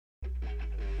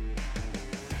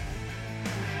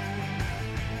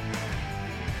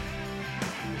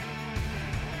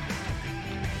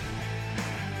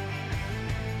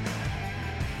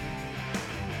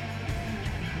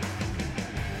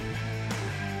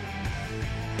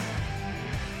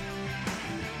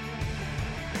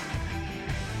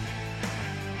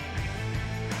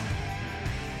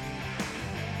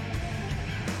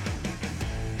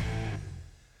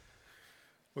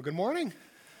Well, good morning.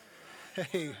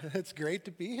 Hey, it's great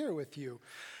to be here with you.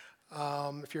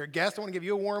 If you're a guest, I want to give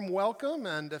you a warm welcome.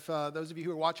 And if those of you who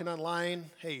are watching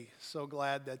online, hey, so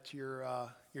glad that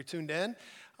you're tuned in.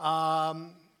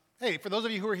 Hey, for those of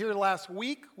you who were here last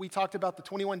week, we talked about the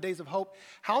 21 Days of Hope.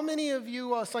 How many of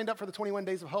you signed up for the 21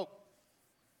 Days of Hope?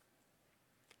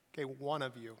 Okay, one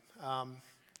of you.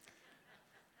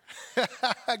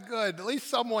 Good. At least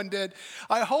someone did.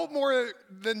 I hope more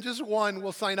than just one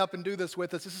will sign up and do this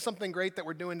with us. This is something great that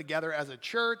we're doing together as a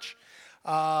church.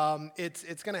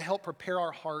 It's going to help prepare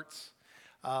our hearts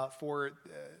for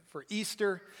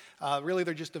Easter. Really,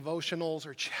 they're just devotionals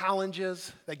or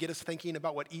challenges that get us thinking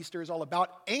about what Easter is all about.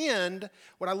 And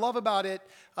what I love about it,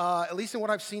 at least in what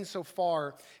I've seen so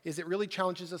far, is it really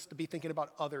challenges us to be thinking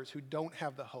about others who don't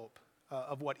have the hope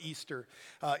of what Easter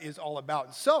is all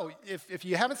about. So if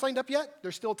you haven't signed up yet,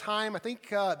 there's still time. I think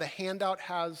the handout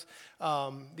has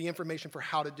the information for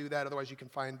how to do that. Otherwise, you can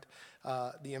find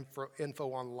the info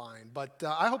online. But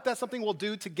I hope that's something we'll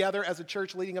do together as a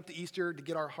church leading up to Easter to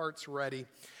get our hearts ready.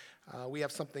 We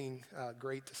have something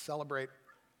great to celebrate.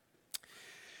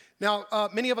 Now,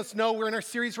 many of us know we're in our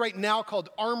series right now called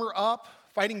Armor Up,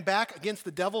 Fighting Back Against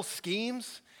the Devil's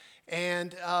Schemes.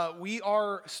 And we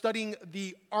are studying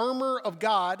the armor of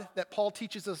God that Paul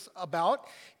teaches us about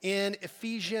in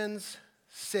Ephesians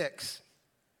 6.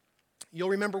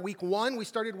 You'll remember week 1, we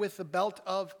started with the belt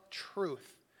of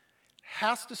truth.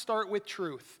 Has to start with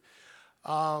truth.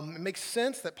 It makes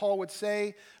sense that Paul would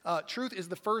say truth is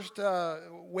the first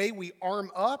way we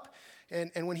arm up.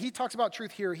 And when he talks about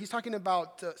truth here, he's talking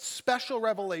about special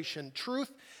revelation,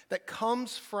 truth that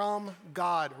comes from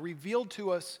God, revealed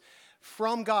to us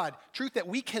from God, truth that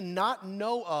we cannot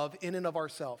know of in and of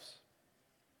ourselves.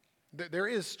 There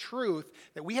is truth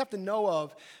that we have to know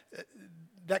of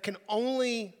that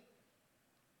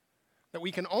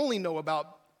we can only know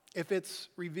about if it's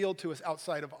revealed to us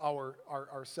outside of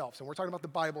ourselves. And we're talking about the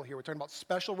Bible here. We're talking about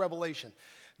special revelation.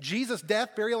 Jesus'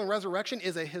 death, burial, and resurrection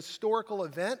is a historical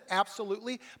event,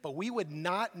 absolutely, but we would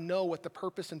not know what the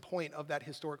purpose and point of that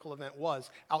historical event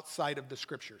was outside of the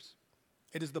Scriptures.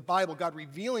 It is the Bible, God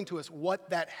revealing to us what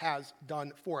that has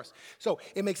done for us. So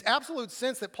it makes absolute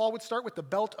sense that Paul would start with the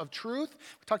belt of truth.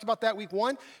 We talked about that week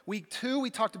 1. Week 2, we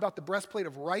talked about the breastplate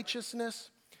of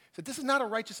righteousness. So this is not a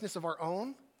righteousness of our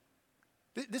own.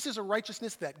 This is a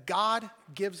righteousness that God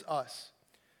gives us,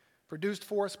 produced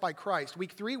for us by Christ.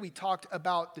 Week 3, we talked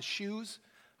about the shoes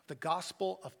of the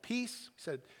gospel of peace. We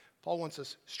said Paul wants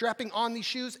us strapping on these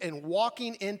shoes and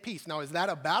walking in peace. Now, is that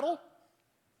a battle?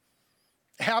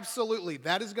 Absolutely,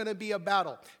 that is going to be a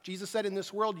battle. Jesus said, in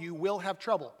this world you will have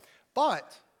trouble,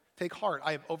 but take heart,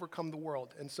 I have overcome the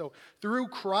world. And so through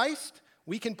Christ,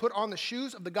 we can put on the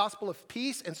shoes of the gospel of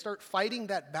peace and start fighting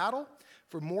that battle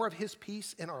for more of his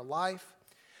peace in our life.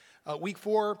 Week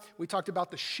 4, we talked about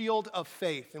the shield of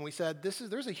faith, and we said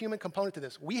there's a human component to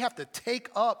this. We have to take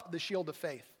up the shield of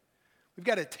faith. We've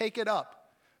got to take it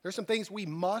up. There's some things we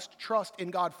must trust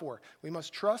in God for. We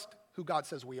must trust who God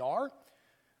says we are.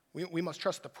 We must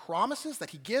trust the promises that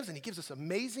he gives, and he gives us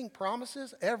amazing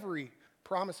promises. Every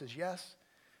promise is yes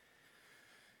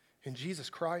in Jesus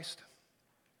Christ.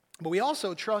 But we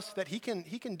also trust that he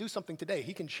can do something today.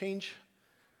 He can change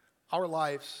our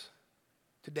lives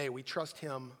today. We trust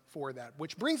him for that.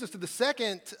 Which brings us to the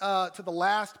second, to the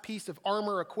last piece of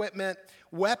armor, equipment,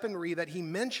 weaponry that he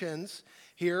mentions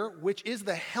here, which is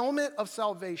the helmet of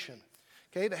salvation.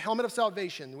 Okay, the helmet of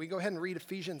salvation. We go ahead and read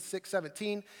Ephesians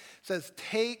 6:17. It says,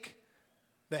 take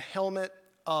the helmet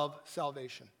of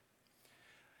salvation.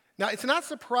 Now, it's not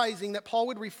surprising that Paul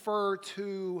would refer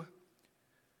to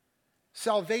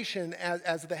salvation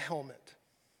as the helmet.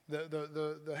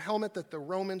 The helmet that the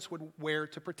Romans would wear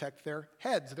to protect their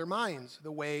heads, their minds,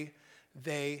 the way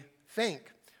they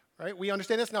think. Right? We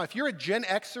understand this. Now, if you're a Gen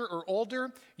Xer or older,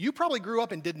 you probably grew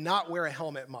up and did not wear a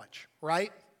helmet much,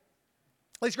 right?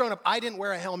 At least growing up, I didn't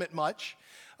wear a helmet much.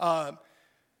 But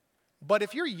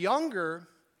if you're younger,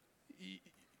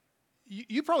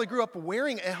 you probably grew up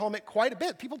wearing a helmet quite a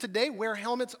bit. People today wear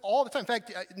helmets all the time. In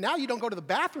fact, now you don't go to the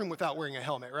bathroom without wearing a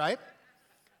helmet, right?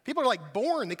 People are like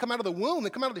born. They come out of the womb.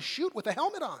 They come out of the chute with a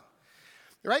helmet on,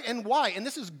 right? And why? And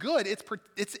this is good. It's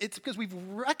because we've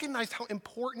recognized how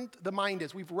important the mind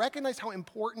is. We've recognized how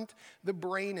important the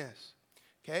brain is,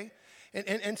 okay?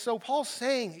 And so Paul's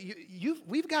saying,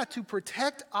 we've got to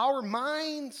protect our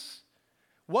minds.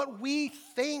 What we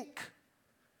think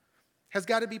has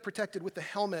got to be protected with the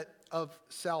helmet of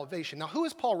salvation. Now, who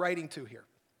is Paul writing to here?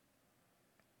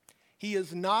 He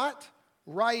is not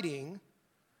writing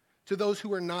to those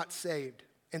who are not saved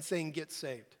and saying, get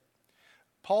saved.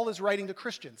 Paul is writing to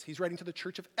Christians. He's writing to the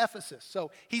church of Ephesus.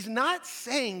 So he's not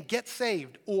saying get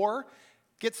saved or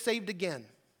get saved again.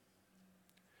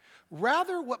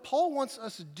 Rather, what Paul wants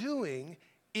us doing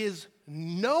is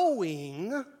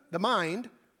knowing, the mind,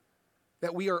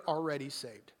 that we are already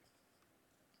saved.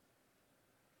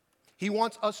 He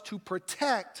wants us to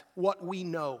protect what we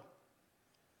know.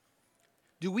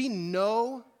 Do we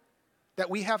know that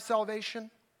we have salvation?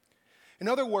 In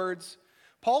other words,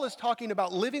 Paul is talking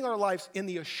about living our lives in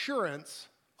the assurance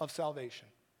of salvation.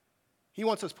 He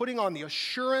wants us putting on the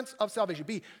assurance of salvation.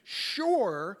 Be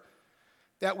sure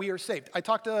that we are saved. I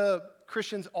talk to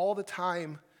Christians all the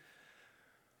time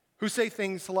who say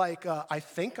things like, I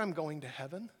think I'm going to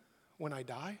heaven when I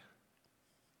die.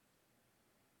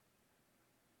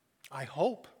 I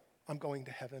hope I'm going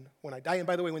to heaven when I die. And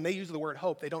by the way, when they use the word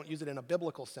hope, they don't use it in a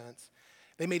biblical sense.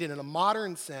 They made it in a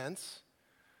modern sense,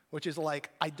 which is like,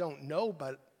 I don't know,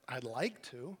 but I'd like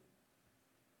to.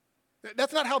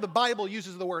 That's not how the Bible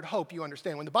uses the word hope, you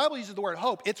understand. When the Bible uses the word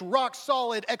hope, it's rock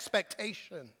solid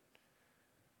expectation,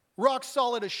 rock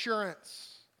solid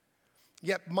assurance.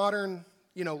 Yet modern,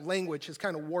 language has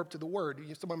kind of warped to the word.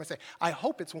 Someone might say, I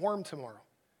hope it's warm tomorrow.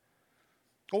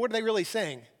 Well, what are they really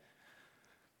saying?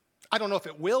 I don't know if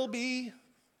it will be,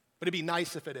 but it'd be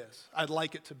nice if it is. I'd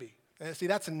like it to be. And see,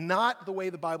 that's not the way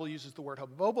the Bible uses the word hope.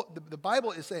 The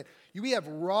Bible is saying we have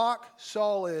rock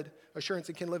solid assurance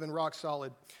and can live in rock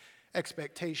solid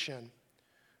expectation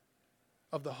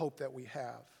of the hope that we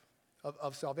have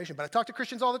of salvation. But I talk to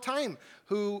Christians all the time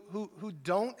who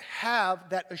don't have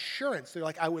that assurance. They're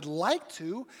like, I would like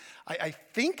to, I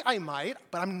think I might,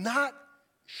 but I'm not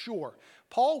sure.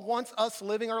 Paul wants us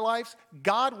living our lives.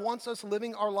 God wants us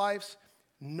living our lives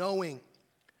knowing,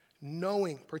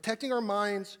 protecting our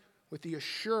minds with the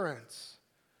assurance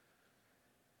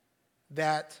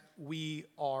that we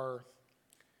are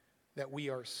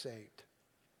saved.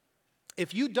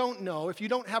 If you don't know, if you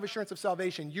don't have assurance of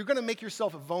salvation, you're going to make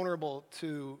yourself vulnerable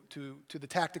to the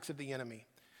tactics of the enemy,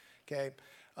 okay?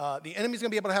 The enemy's going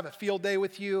to be able to have a field day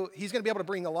with you. He's going to be able to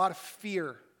bring a lot of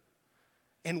fear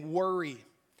and worry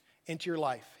into your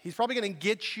life. He's probably going to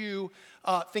get you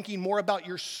thinking more about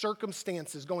your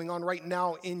circumstances going on right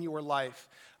now in your life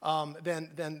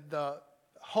than the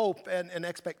hope and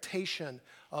expectation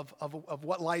of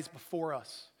what lies before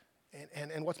us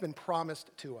and what's been promised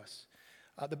to us.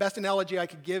 The best analogy I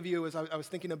could give you is I was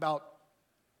thinking about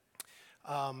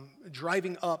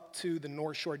driving up to the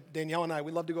North Shore. Danielle and I,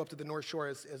 we love to go up to the North Shore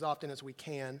as often as we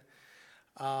can.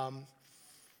 And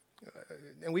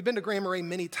we've been to Grand Marais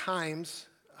many times.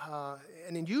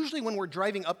 And then usually when we're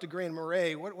driving up to Grand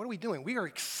Marais, what are we doing? We are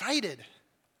excited.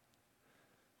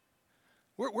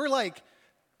 We're like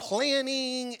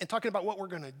planning and talking about what we're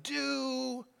going to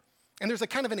do. And there's a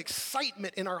kind of an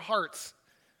excitement in our hearts,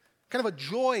 kind of a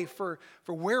joy for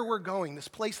where we're going, this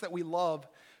place that we love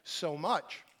so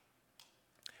much.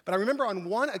 But I remember on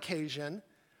one occasion,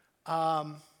 we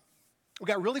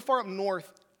got really far up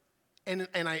north, and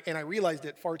I realized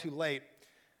it far too late.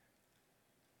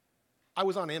 I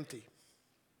was on empty,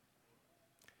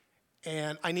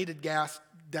 and I needed gas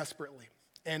desperately.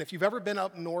 And if you've ever been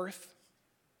up north,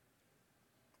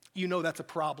 you know that's a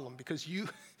problem because you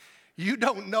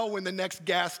don't know when the next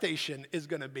gas station is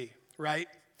going to be, right?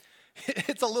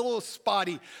 It's a little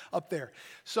spotty up there.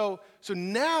 So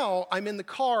now I'm in the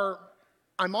car,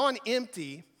 I'm on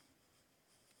empty.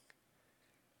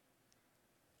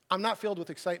 I'm not filled with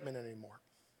excitement anymore.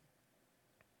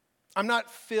 I'm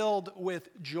not filled with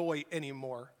joy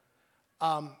anymore.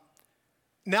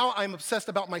 Now I'm obsessed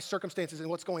about my circumstances and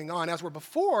what's going on. As were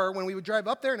before, when we would drive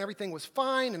up there and everything was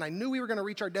fine and I knew we were going to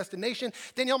reach our destination,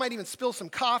 Danielle might even spill some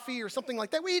coffee or something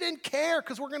like that. We didn't care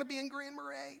because we're going to be in Grand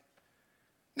Marais.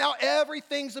 Now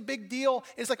everything's a big deal.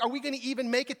 It's like, are we going to even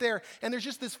make it there? And there's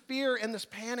just this fear and this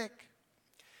panic.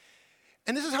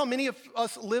 And this is how many of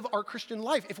us live our Christian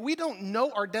life. If we don't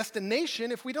know our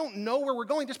destination, if we don't know where we're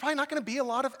going, there's probably not going to be a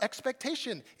lot of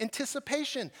expectation,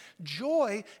 anticipation,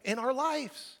 joy in our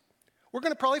lives. We're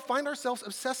going to probably find ourselves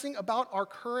obsessing about our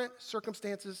current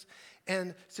circumstances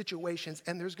and situations,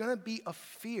 and there's going to be a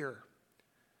fear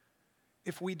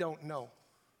if we don't know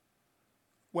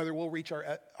whether we'll reach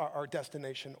our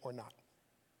destination or not.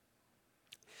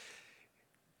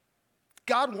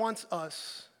 God wants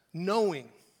us knowing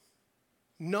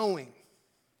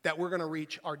that we're going to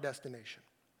reach our destination,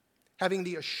 having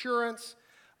the assurance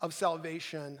of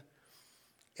salvation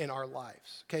in our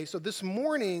lives. Okay, so this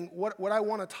morning, what I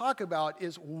want to talk about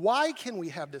is why can we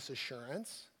have this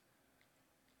assurance?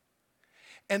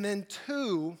 And then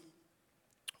two,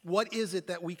 what is it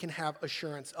that we can have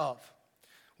assurance of?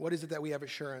 What is it that we have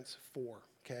assurance for?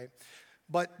 Okay,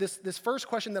 But this first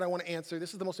question that I want to answer,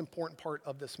 this is the most important part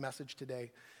of this message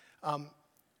today.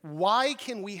 Why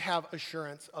can we have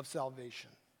assurance of salvation?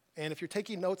 And if you're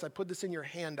taking notes, I put this in your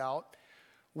handout.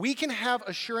 We can have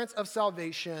assurance of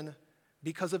salvation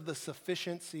because of the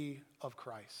sufficiency of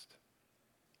Christ.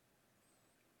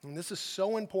 And this is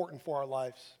so important for our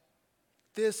lives.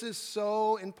 This is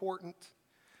so important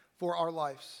for our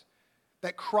lives.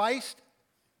 That Christ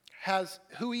has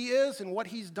who he is and what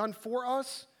he's done for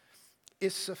us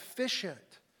is sufficient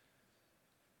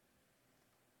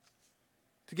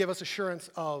to give us assurance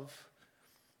of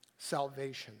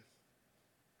salvation.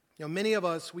 You know, many of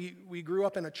us, we grew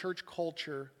up in a church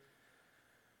culture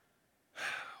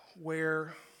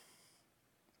where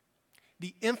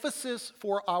the emphasis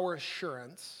for our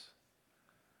assurance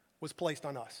was placed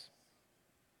on us.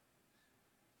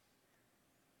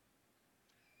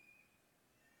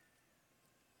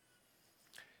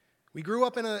 We grew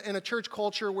up in a church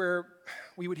culture where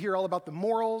we would hear all about the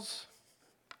morals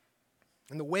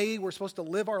and the way we're supposed to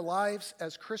live our lives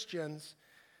as Christians.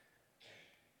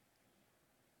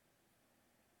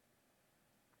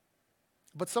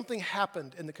 But something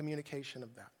happened in the communication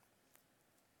of that.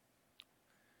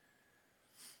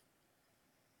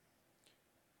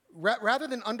 Rather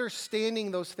than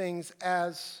understanding those things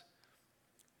as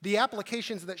the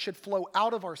applications that should flow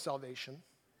out of our salvation,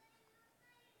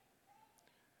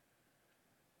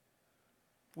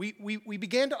 we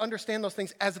began to understand those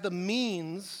things as the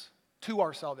means to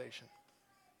our salvation,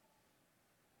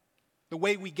 the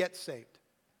way we get saved.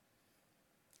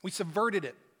 We subverted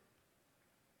it.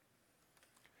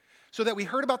 So that we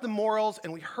heard about the morals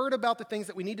and we heard about the things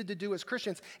that we needed to do as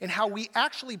Christians and how we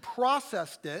actually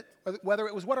processed it, whether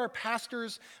it was what our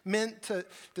pastors meant to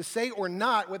say or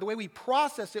not, whether the way we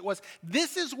processed it was,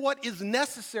 this is what is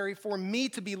necessary for me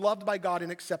to be loved by God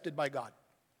and accepted by God.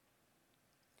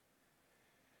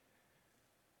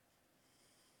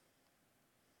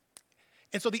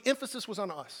 And so the emphasis was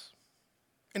on us.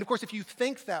 And of course, if you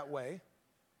think that way,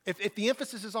 if the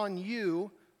emphasis is on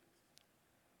you,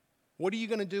 what are you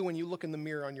going to do when you look in the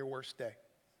mirror on your worst day?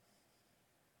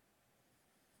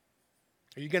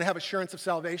 Are you going to have assurance of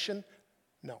salvation?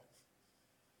 No.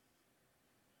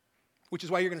 Which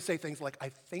is why you're going to say things like, I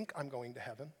think I'm going to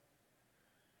heaven.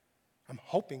 I'm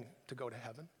hoping to go to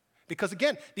heaven. Because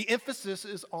again, the emphasis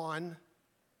is on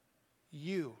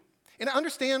you. And I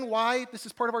understand why this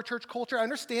is part of our church culture. I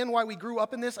understand why we grew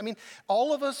up in this. I mean,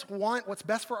 all of us want what's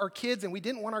best for our kids, and we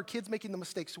didn't want our kids making the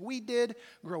mistakes we did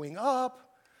growing up.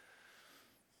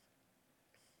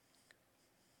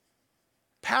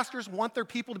 Pastors want their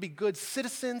people to be good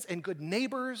citizens and good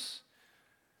neighbors.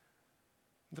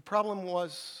 The problem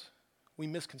was we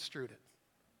misconstrued it.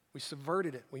 We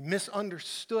subverted it. We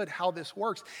misunderstood how this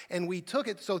works. And we took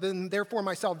it, so then therefore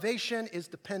my salvation is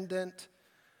dependent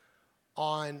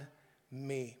on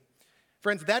me.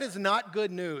 Friends, that is not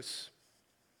good news.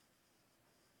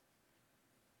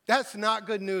 That's not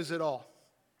good news at all.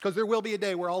 Because there will be a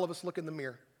day where all of us look in the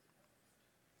mirror.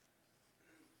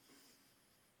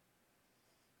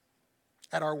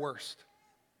 At our worst.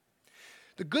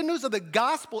 The good news of the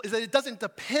gospel is that it doesn't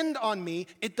depend on me,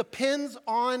 it depends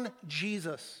on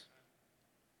Jesus.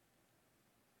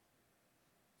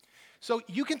 So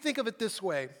you can think of it this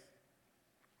way.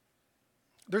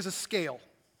 There's a scale,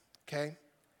 okay?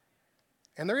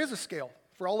 And there is a scale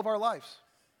for all of our lives.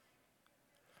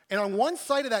 And on one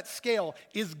side of that scale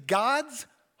is God's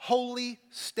holy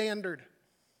standard.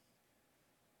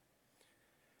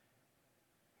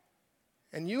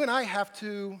 And you and I have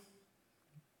to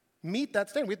meet that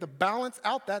standard. We have to balance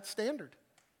out that standard.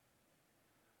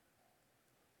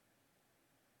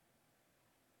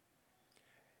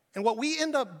 And what we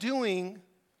end up doing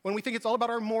when we think it's all about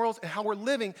our morals and how we're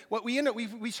living, what we end up,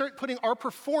 we start putting our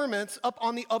performance up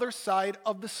on the other side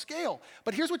of the scale.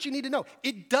 But here's what you need to know.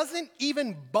 It doesn't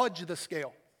even budge the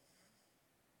scale.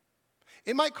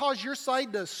 It might cause your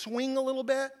side to swing a little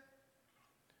bit,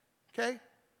 okay?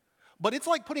 But it's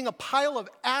like putting a pile of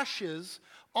ashes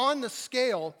on the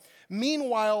scale.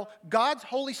 Meanwhile, God's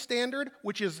holy standard,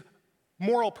 which is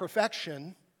moral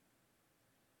perfection,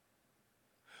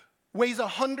 weighs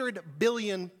 100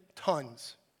 billion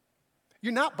tons.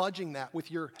 You're not budging that with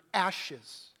your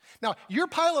ashes. Now, your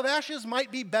pile of ashes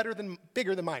might be bigger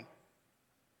than mine.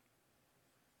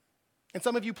 And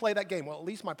some of you play that game. Well, at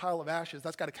least my pile of ashes,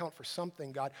 that's got to count for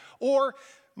something, God. Or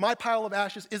my pile of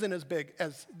ashes isn't as big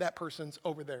as that person's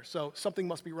over there, so something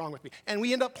must be wrong with me. And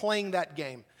we end up playing that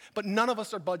game. But none of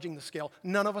us are budging the scale.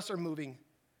 None of us are moving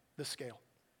the scale.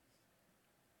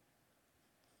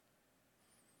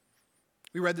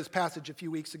 We read this passage a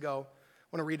few weeks ago.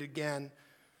 I want to read it again.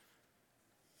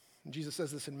 Jesus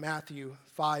says this in Matthew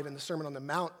 5 in the Sermon on the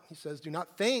Mount. He says, "Do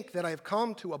not think that I have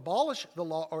come to abolish the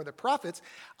law or the prophets.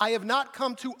 I have not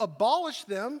come to abolish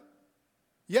them.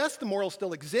 Yes, the morals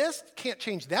still exist. Can't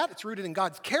change that. It's rooted in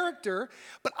God's character.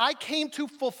 But I came to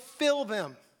fulfill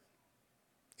them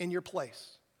in your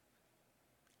place.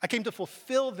 I came to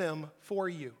fulfill them for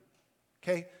you."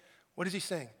 Okay? What is he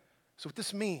saying? So what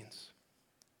this means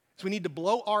is we need to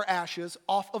blow our ashes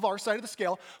off of our side of the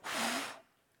scale,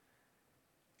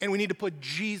 and we need to put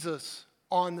Jesus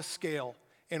on the scale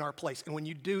in our place. And when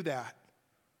you do that,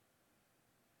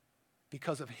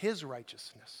 because of his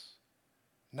righteousness,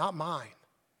 not mine,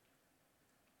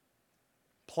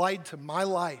 applied to my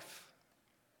life,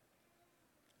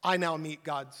 I now meet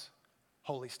God's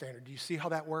holy standard. Do you see how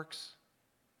that works?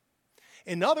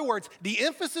 In other words, the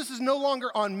emphasis is no longer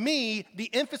on me,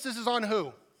 the emphasis is on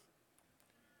who?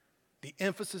 The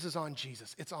emphasis is on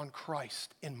Jesus. It's on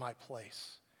Christ in my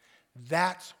place.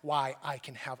 That's why I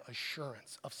can have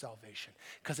assurance of salvation,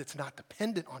 because it's not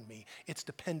dependent on me, it's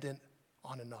dependent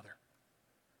on another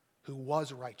who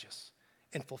was righteous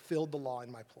and fulfilled the law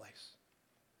in my place.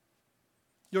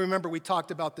 You'll remember we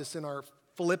talked about this in our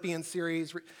Philippians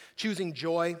series, Choosing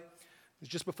Joy. It was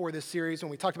just before this series.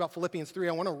 When we talked about Philippians 3,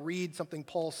 I want to read something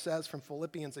Paul says from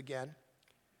Philippians again.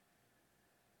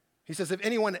 He says, if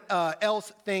anyone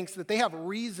else thinks that they have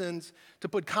reasons to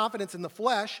put confidence in the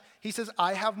flesh, he says,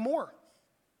 I have more.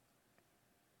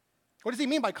 What does he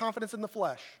mean by confidence in the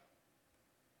flesh?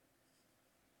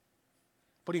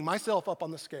 Putting myself up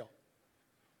on the scale.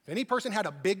 If any person had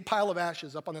a big pile of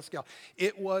ashes up on the scale,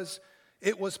 it was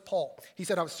Paul. He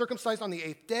said, I was circumcised on the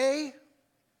 8th day.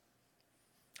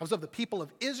 I was of the people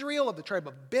of Israel, of the tribe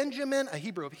of Benjamin, a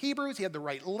Hebrew of Hebrews. He had the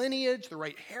right lineage, the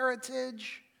right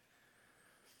heritage.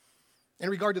 In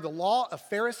regard to the law, a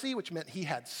Pharisee, which meant he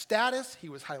had status. He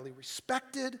was highly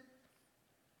respected.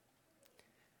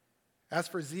 As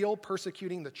for zeal,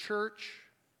 persecuting the church,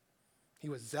 he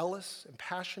was zealous and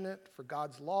passionate for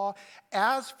God's law.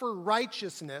 As for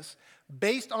righteousness,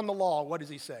 based on the law, what does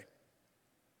he say?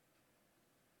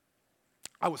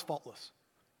 I was faultless.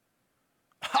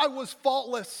 I was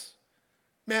faultless.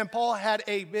 Man, Paul had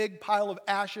a big pile of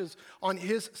ashes on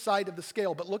his side of the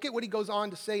scale. But look at what he goes on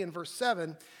to say in verse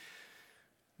 7.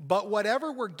 But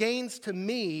whatever were gains to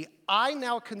me, I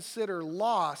now consider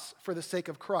loss for the sake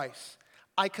of Christ.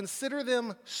 I consider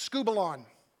them skubalon.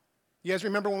 You guys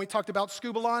remember when we talked about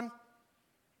skubalon?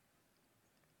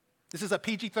 This is a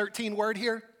PG-13 word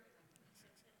here.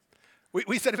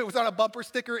 We said if it was on a bumper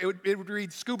sticker, it would read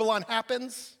skubalon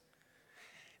happens.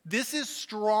 This is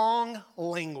strong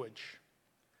language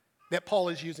that Paul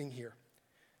is using here.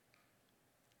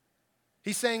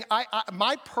 He's saying,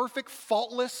 my perfect,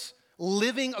 faultless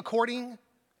living according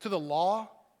to the law,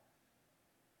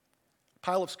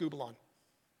 pile of skubalon.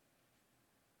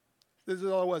 This is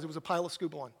all it was. It was a pile of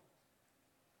skubalon.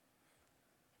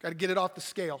 Got to get it off the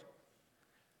scale.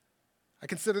 I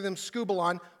consider them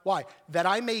skubalon. Why? That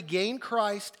I may gain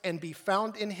Christ and be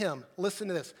found in him. Listen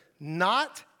to this.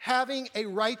 Not having a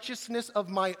righteousness of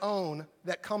my own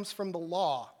that comes from the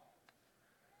law,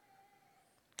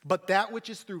 but that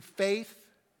which is through faith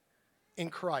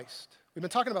in Christ. We've been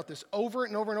talking about this over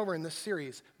and over and over in this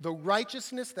series. The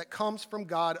righteousness that comes from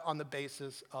God on the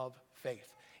basis of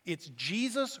faith. It's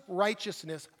Jesus'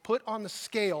 righteousness put on the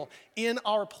scale in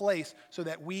our place so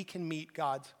that we can meet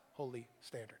God's holy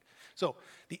standard. So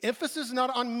the emphasis is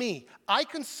not on me. I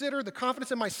consider the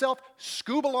confidence in myself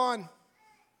skubalon.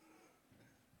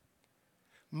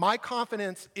 My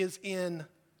confidence is in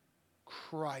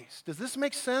Christ. Does this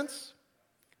make sense?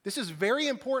 This is very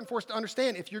important for us to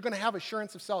understand if you're going to have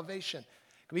assurance of salvation.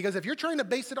 Because if you're trying to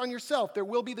base it on yourself, there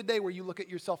will be the day where you look at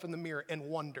yourself in the mirror and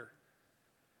wonder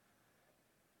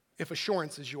if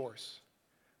assurance is yours.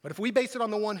 But if we base it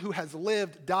on the one who has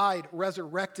lived, died,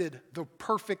 resurrected, the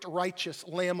perfect, righteous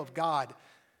Lamb of God,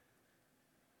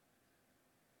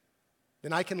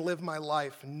 then I can live my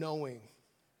life knowing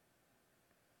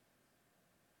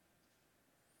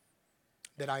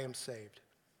that I am saved.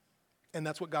 And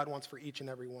that's what God wants for each and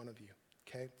every one of you,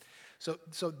 okay?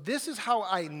 So this is how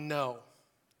I know.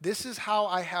 This is how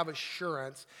I have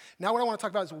assurance. Now what I want to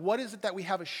talk about is what is it that we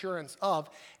have assurance of?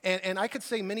 And I could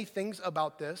say many things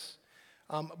about this,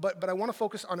 but I want to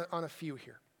focus on a few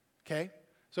here, okay?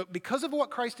 So because of what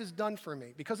Christ has done for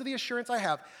me, because of the assurance I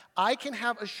have, I can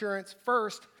have assurance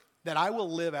first that I will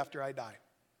live after I die.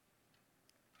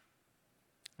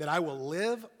 That I will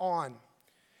live on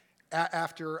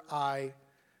after I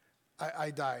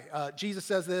die. Jesus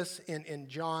says this in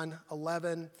John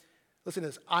 11. Listen to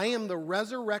this. I am the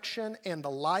resurrection and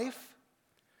the life.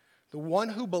 The one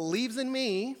who believes in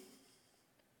me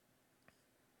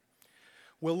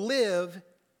will live,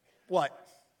 what?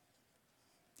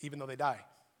 Even though they die.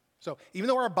 So even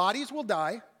though our bodies will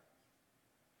die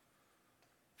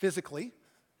physically,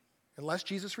 unless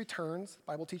Jesus returns, the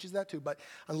Bible teaches that too, but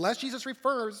unless Jesus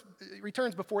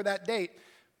returns before that date,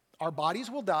 our bodies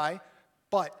will die,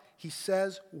 but he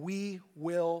says we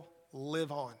will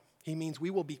live on. He means we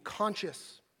will be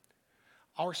conscious.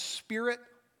 Our spirit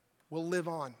will live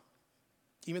on,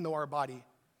 even though our body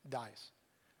dies,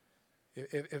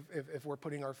 if we're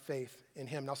putting our faith in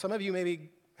him. Now, some of you maybe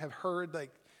have heard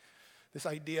like this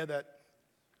idea that,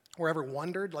 or ever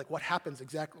wondered, like what happens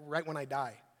exactly right when I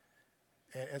die?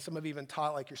 And some have even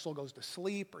taught like your soul goes to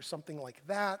sleep or something like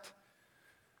that.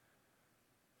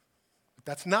 But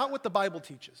that's not what the Bible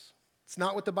teaches. It's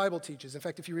not what the Bible teaches. In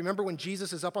fact, if you remember when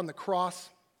Jesus is up on the cross,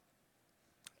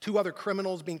 two other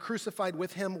criminals being crucified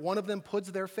with him, one of them puts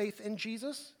their faith in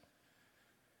Jesus.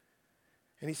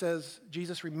 And he says,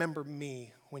 Jesus, remember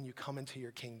me when you come into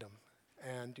your kingdom.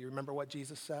 And do you remember what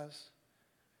Jesus says?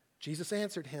 Jesus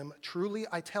answered him, truly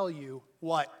I tell you,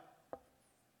 what?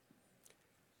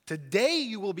 Today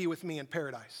you will be with me in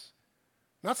paradise.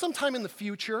 Not sometime in the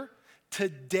future.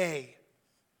 Today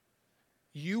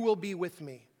you will be with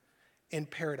me in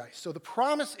paradise. So the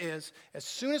promise is, as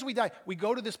soon as we die, we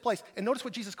go to this place. And notice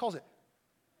what Jesus calls it.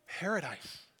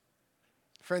 Paradise.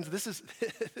 Friends,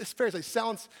 this paradise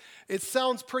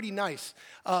sounds pretty nice.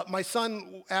 My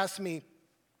son asked me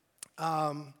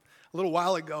a little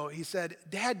while ago, he said,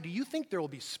 Dad, do you think there will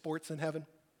be sports in heaven?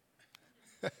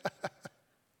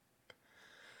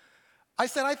 I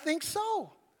said, I think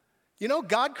so. You know,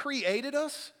 God created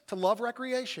us to love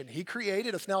recreation. He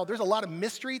created us. Now, there's a lot of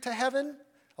mystery to heaven,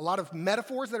 a lot of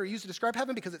metaphors that are used to describe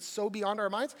heaven because it's so beyond our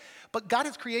minds. But God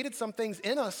has created some things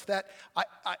in us that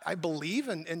I believe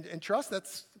and trust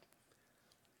that's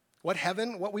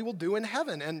what we will do in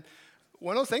heaven. And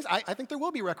one of those things, I think there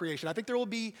will be recreation. I think there will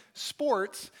be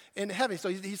sports in heaven. So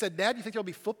he said, Dad, you think there'll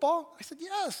be football? I said,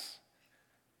 yes.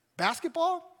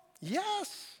 Basketball?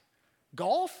 Yes.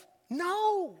 Golf?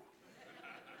 No.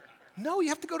 No, you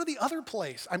have to go to the other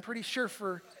place, I'm pretty sure,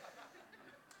 for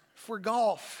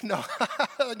golf. No,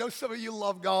 I know some of you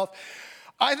love golf.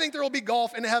 I think there will be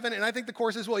golf in heaven, and I think the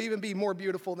courses will even be more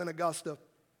beautiful than Augusta.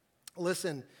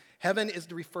 Listen, heaven is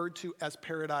referred to as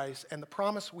paradise, and the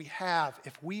promise we have,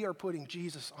 if we are putting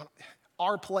Jesus on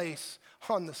our place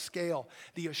on the scale,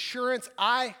 the assurance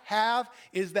I have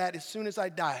is that as soon as I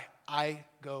die, I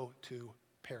go to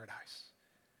paradise.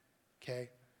 Okay?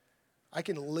 I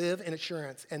can live in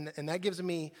assurance, and that gives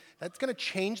me, that's going to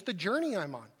change the journey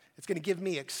I'm on. It's going to give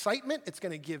me excitement. It's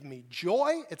going to give me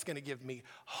joy. It's going to give me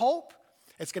hope.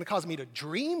 It's going to cause me to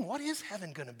dream. What is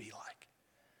heaven going to be like?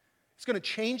 It's going to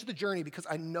change the journey because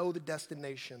I know the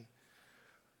destination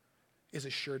is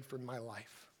assured for my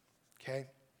life, okay?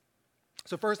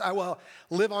 So first, I will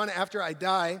live on after I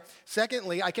die.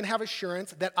 Secondly, I can have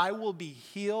assurance that I will be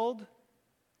healed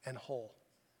and whole.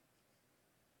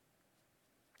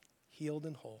 Healed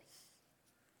and whole.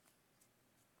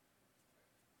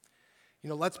 You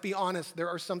know, let's be honest, there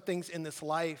are some things in this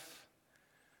life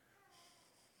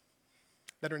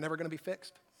that are never going to be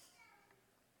fixed.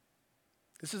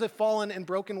 This is a fallen and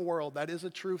broken world. That is a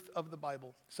truth of the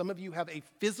Bible. Some of you have a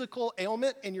physical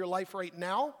ailment in your life right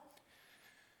now.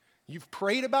 You've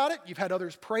prayed about it. You've had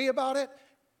others pray about it.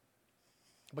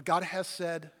 But God has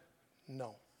said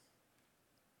no.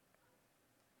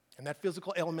 And that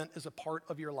physical ailment is a part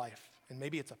of your life. And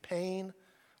maybe it's a pain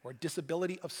or a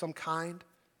disability of some kind.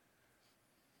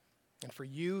 And for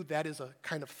you, that is a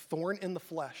kind of thorn in the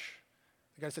flesh.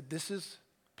 God said, this is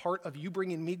part of you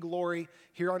bringing me glory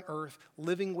here on earth,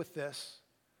 living with this.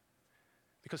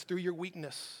 Because through your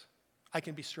weakness, I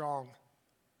can be strong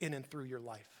in and through your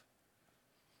life.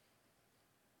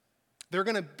 There are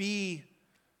going to be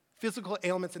physical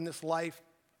ailments in this life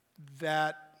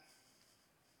that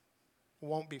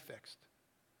won't be fixed.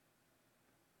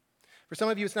 For some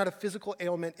of you, it's not a physical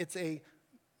ailment, it's a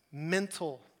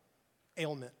mental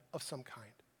ailment of some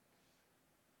kind.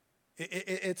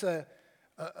 It's a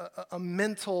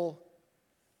mental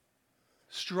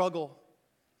struggle.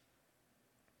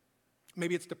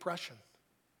 Maybe it's depression.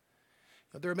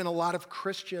 There have been a lot of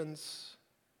Christians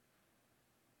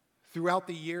throughout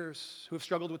the years who have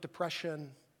struggled with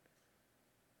depression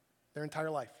their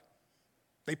entire life.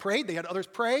 They prayed, they had others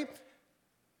pray,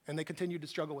 and they continued to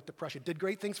struggle with depression. Did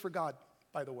great things for God,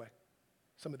 by the way.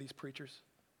 Some of these preachers,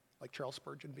 like Charles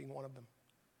Spurgeon being one of them.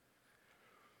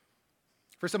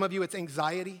 For some of you, it's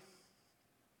anxiety.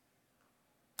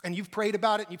 And you've prayed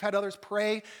about it, you've had others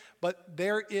pray, but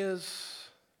there is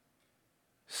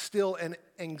still an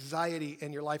anxiety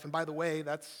in your life. And by the way,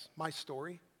 that's my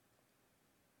story.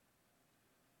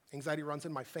 Anxiety runs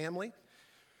in my family,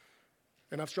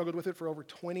 and I've struggled with it for over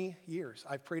 20 years.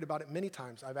 I've prayed about it many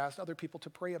times. I've asked other people to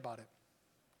pray about it.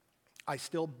 I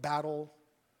still battle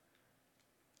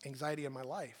anxiety in my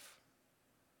life.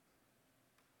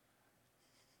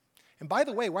 And by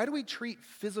the way, why do we treat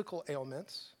physical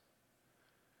ailments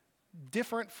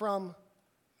different from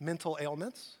mental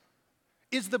ailments?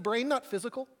 Is the brain not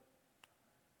physical?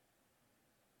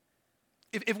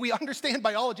 If we understand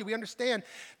biology, we understand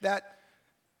that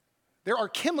there are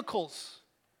chemicals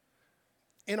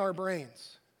in our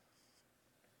brains.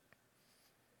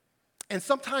 And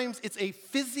sometimes it's a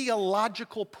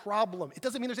physiological problem. It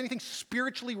doesn't mean there's anything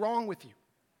spiritually wrong with you.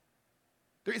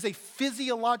 There is a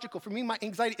physiological, for me, my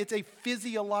anxiety, it's a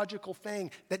physiological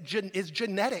thing that is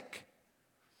genetic.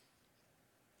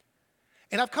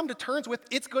 And I've come to terms with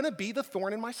it's going to be the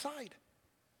thorn in my side.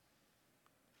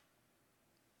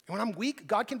 And when I'm weak,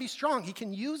 God can be strong. He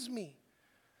can use me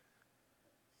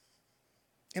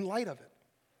in light of it.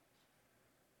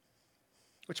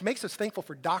 Which makes us thankful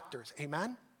for doctors,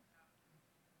 amen?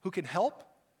 Who can help,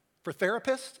 for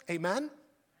therapists, amen?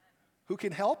 Who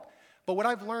can help. But what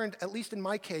I've learned, at least in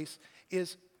my case,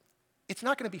 is it's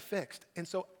not going to be fixed. And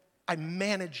so I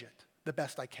manage it the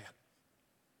best I can.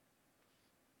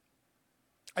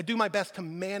 I do my best to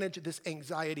manage this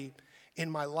anxiety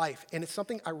in my life. And it's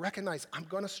something I recognize I'm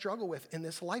going to struggle with in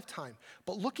this lifetime.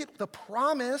 But look at the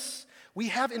promise we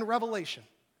have in Revelation.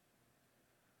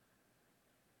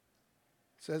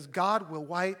 It says, God will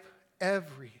wipe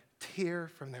every tear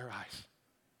from their eyes.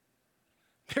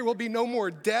 There will be no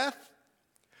more death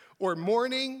or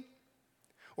mourning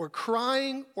or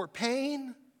crying or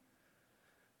pain,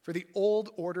 for the old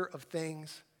order of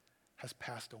things has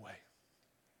passed away.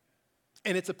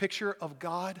 And it's a picture of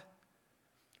God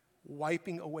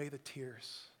wiping away the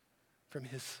tears from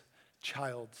his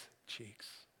child's cheeks.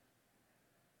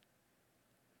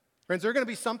 Friends, there are going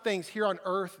to be some things here on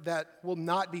earth that will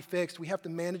not be fixed. We have to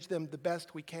manage them the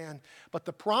best we can. But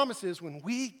the promise is when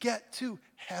we get to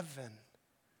heaven,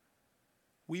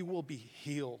 we will be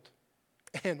healed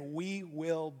and we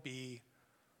will be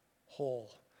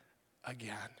whole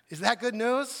again. Is that good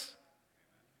news?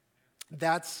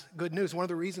 That's good news. One of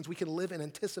the reasons we can live in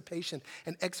anticipation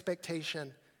and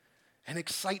expectation and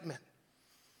excitement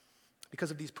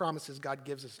because of these promises God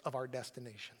gives us of our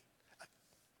destination.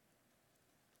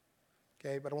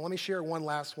 Okay, but let me share one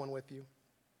last one with you.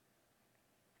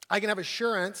 I can have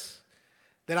assurance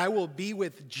that I will be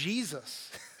with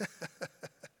Jesus.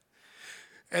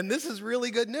 And this is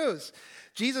really good news.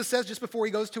 Jesus says just before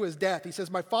he goes to his death, he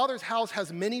says, my Father's house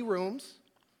has many rooms.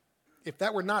 If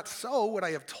that were not so, would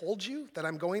I have told you that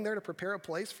I'm going there to prepare a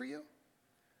place for you?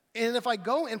 And if I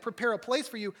go and prepare a place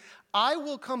for you, I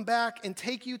will come back and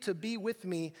take you to be with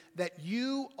me, that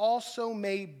you also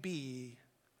may be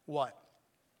what?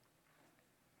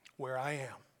 Where I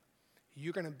am.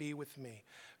 You're going to be with me.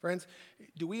 Friends,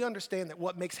 do we understand that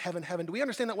what makes heaven heaven? Do we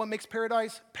understand that what makes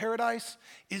paradise paradise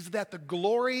is that the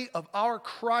glory of our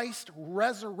Christ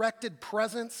resurrected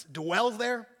presence dwells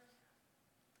there?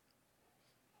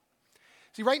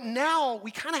 See, right now, we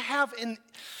kind of have an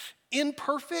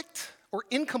imperfect or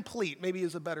incomplete, maybe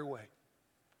is a better way,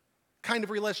 kind of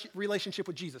relationship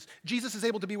with Jesus. Jesus is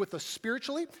able to be with us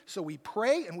spiritually, so we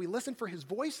pray and we listen for his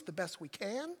voice the best we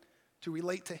can to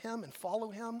relate to him and follow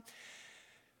him.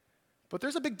 But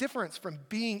there's a big difference from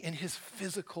being in his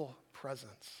physical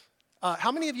presence.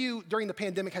 How many of you during the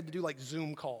pandemic had to do like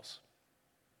Zoom calls?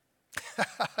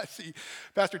 I see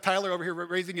Pastor Tyler over here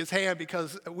raising his hand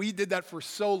because we did that for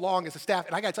so long as a staff.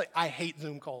 And I got to tell you, I hate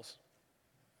Zoom calls.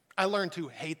 I learned to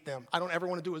hate them. I don't ever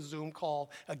want to do a Zoom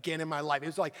call again in my life. It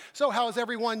was like, so how is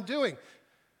everyone doing?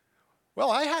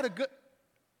 Well, I had a good,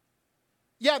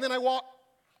 yeah, then I walk.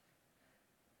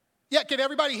 Yeah, can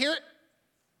everybody hear it?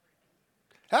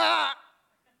 Ah!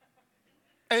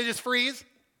 And it just freeze.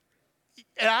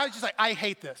 And I was just like, I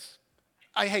hate this.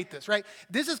 I hate this, right?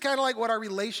 This is kind of like what our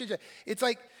relationship, it's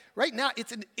like, right now,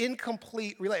 it's an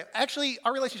incomplete relationship. Actually,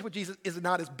 our relationship with Jesus is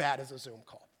not as bad as a Zoom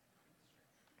call.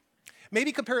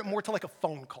 Maybe compare it more to like a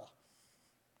phone call,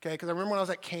 okay? Because I remember when I was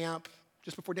at camp,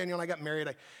 just before Danielle and I got married,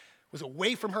 I was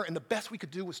away from her, and the best we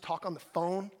could do was talk on the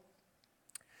phone.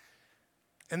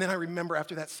 And then I remember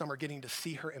after that summer getting to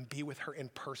see her and be with her in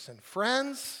person.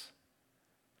 Friends,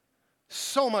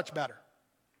 so much better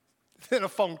than a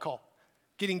phone call.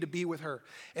 Getting to be with her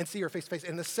and see her face to face.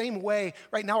 In the same way,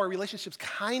 right now our relationship's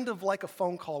kind of like a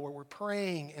phone call where we're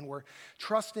praying and we're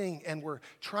trusting and we're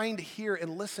trying to hear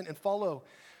and listen and follow.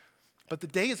 But the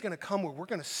day is going to come where we're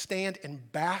going to stand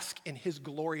and bask in his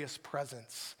glorious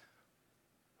presence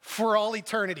for all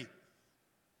eternity.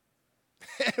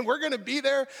 And we're going to be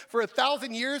there for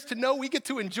 1,000 years to know we get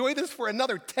to enjoy this for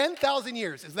another 10,000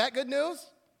 years. Is that good news?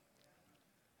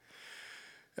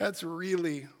 That's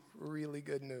really, really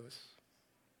good news.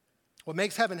 What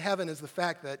makes heaven heaven is the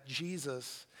fact that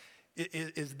Jesus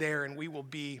is there and we will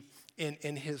be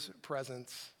in his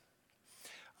presence.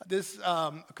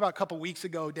 About a couple weeks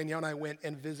ago, Danielle and I went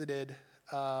and visited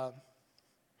the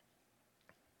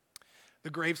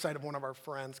gravesite of one of our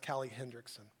friends, Callie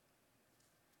Hendrickson.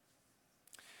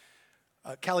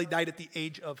 Callie died at the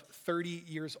age of 30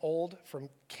 years old from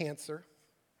cancer,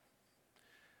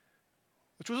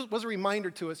 which was a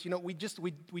reminder to us,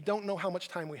 we don't know how much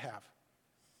time we have.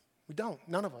 We don't,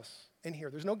 none of us in here.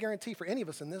 There's no guarantee for any of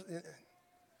us in this.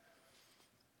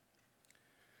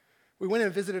 We went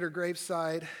and visited her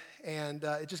graveside, and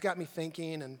it just got me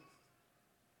thinking, and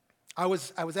I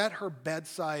was at her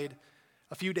bedside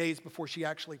a few days before she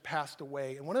actually passed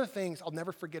away, and one of the things I'll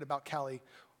never forget about Callie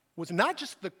was not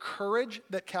just the courage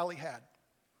that Callie had.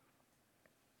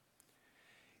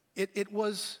 It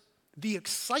was the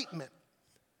excitement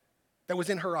that was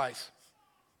in her eyes.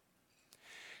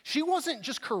 She wasn't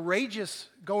just courageous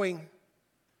going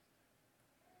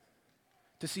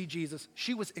to see Jesus.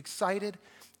 She was excited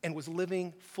and was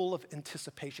living full of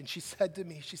anticipation. She said to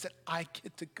me, I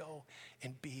get to go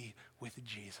and be with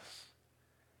Jesus.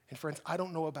 And friends, I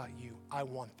don't know about you. I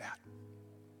want that.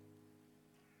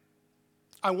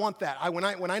 I want that.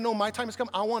 When I know my time has come,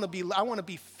 I want to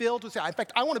be filled with. In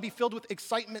fact, I want to be filled with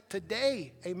excitement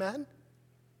today. Amen.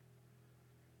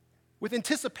 With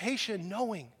anticipation,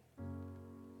 knowing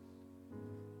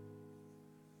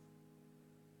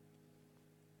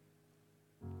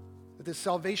that this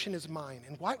salvation is mine.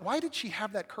 And why did she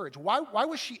have that courage? Why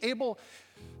was she able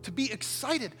to be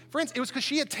excited? Friends, it was because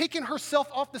she had taken herself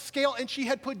off the scale and she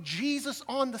had put Jesus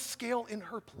on the scale in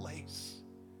her place.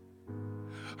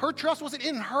 Her trust wasn't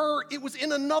in her, it was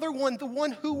in another one, the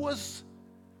one who was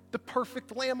the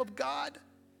perfect Lamb of God.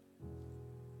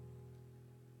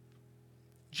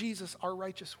 Jesus, our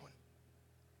righteous one.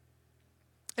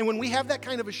 And when we have that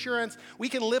kind of assurance, we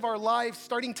can live our lives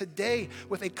starting today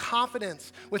with a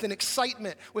confidence, with an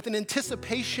excitement, with an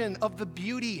anticipation of the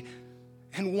beauty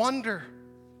and wonder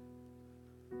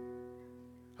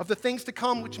of the things to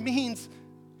come, which means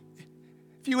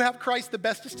if you have Christ, the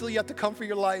best is still yet to come for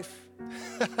your life.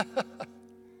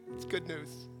 It's good news.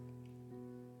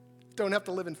 Don't have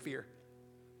to live in fear.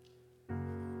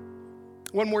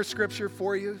 One more scripture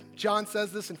for you. John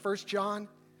says this in 1 John.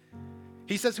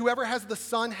 He says, whoever has the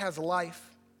Son has life.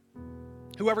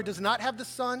 Whoever does not have the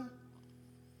Son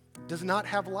does not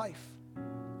have life.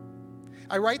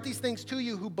 I write these things to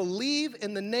you who believe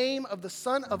in the name of the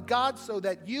Son of God so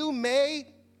that you may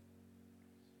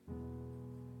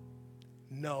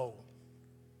know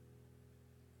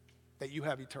that you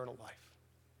have eternal life.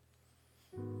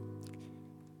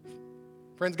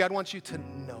 Friends, God wants you to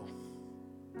know.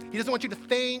 He doesn't want you to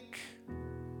think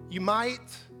you might.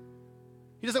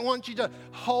 He doesn't want you to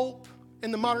hope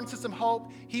in the modern system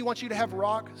hope. He wants you to have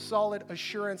rock solid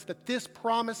assurance that this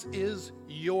promise is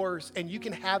yours and you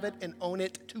can have it and own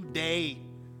it today.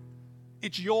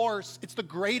 It's yours. It's the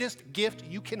greatest gift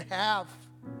you can have.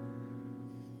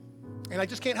 And I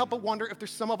just can't help but wonder if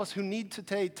there's some of us who need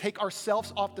to take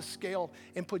ourselves off the scale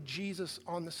and put Jesus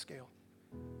on the scale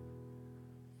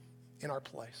in our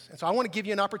place. And so I want to give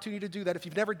you an opportunity to do that if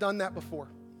you've never done that before.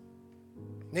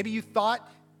 Maybe you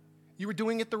thought you were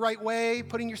doing it the right way,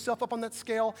 putting yourself up on that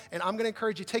scale, and I'm going to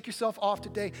encourage you, take yourself off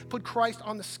today. Put Christ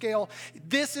on the scale.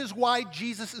 This is why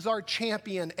Jesus is our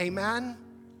champion. Amen?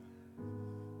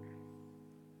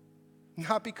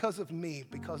 Not because of me,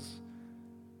 because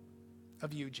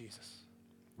of you, Jesus.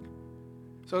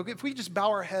 So if we just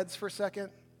bow our heads for a second.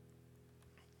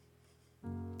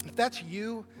 If that's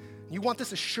you, you want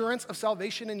this assurance of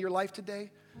salvation in your life today,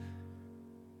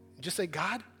 just say,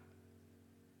 God,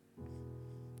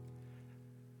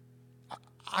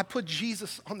 I put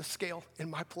Jesus on the scale in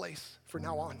my place from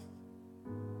now on.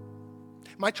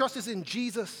 My trust is in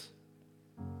Jesus.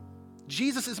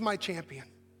 Jesus is my champion.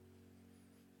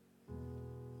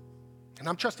 And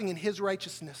I'm trusting in his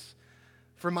righteousness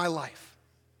for my life.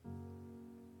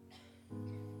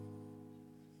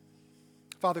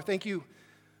 Father, thank you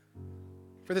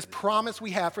for this promise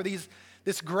we have, for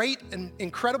this great and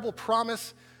incredible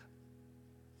promise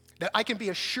that I can be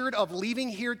assured of leaving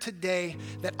here today,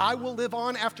 that I will live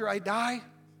on after I die,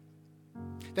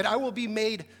 that I will be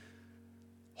made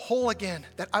whole again,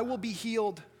 that I will be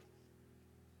healed,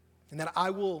 and that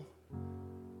I will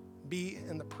be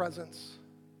in the presence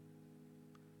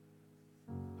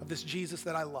of this Jesus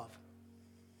that I love.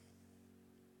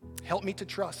 Help me to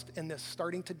trust in this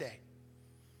starting today.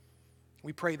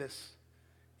 We pray this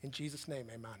In Jesus' name,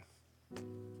 amen.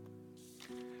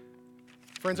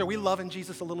 Friends, are we loving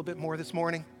Jesus a little bit more this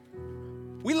morning?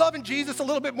 We loving Jesus a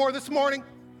little bit more this morning?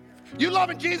 You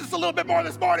loving Jesus a little bit more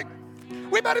this morning?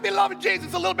 We better be loving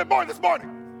Jesus a little bit more this morning.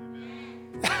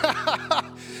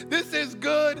 This is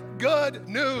good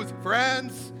news,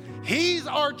 friends. He's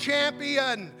our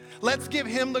champion. Let's give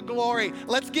him the glory.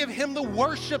 Let's give him the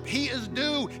worship he is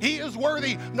due. He is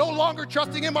worthy. No longer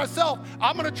trusting in myself.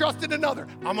 I'm going to trust in another.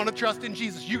 I'm going to trust in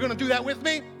Jesus. You going to do that with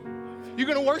me? You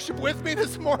going to worship with me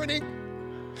this morning?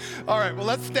 All right, well,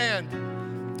 let's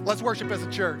stand. Let's worship as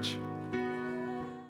a church.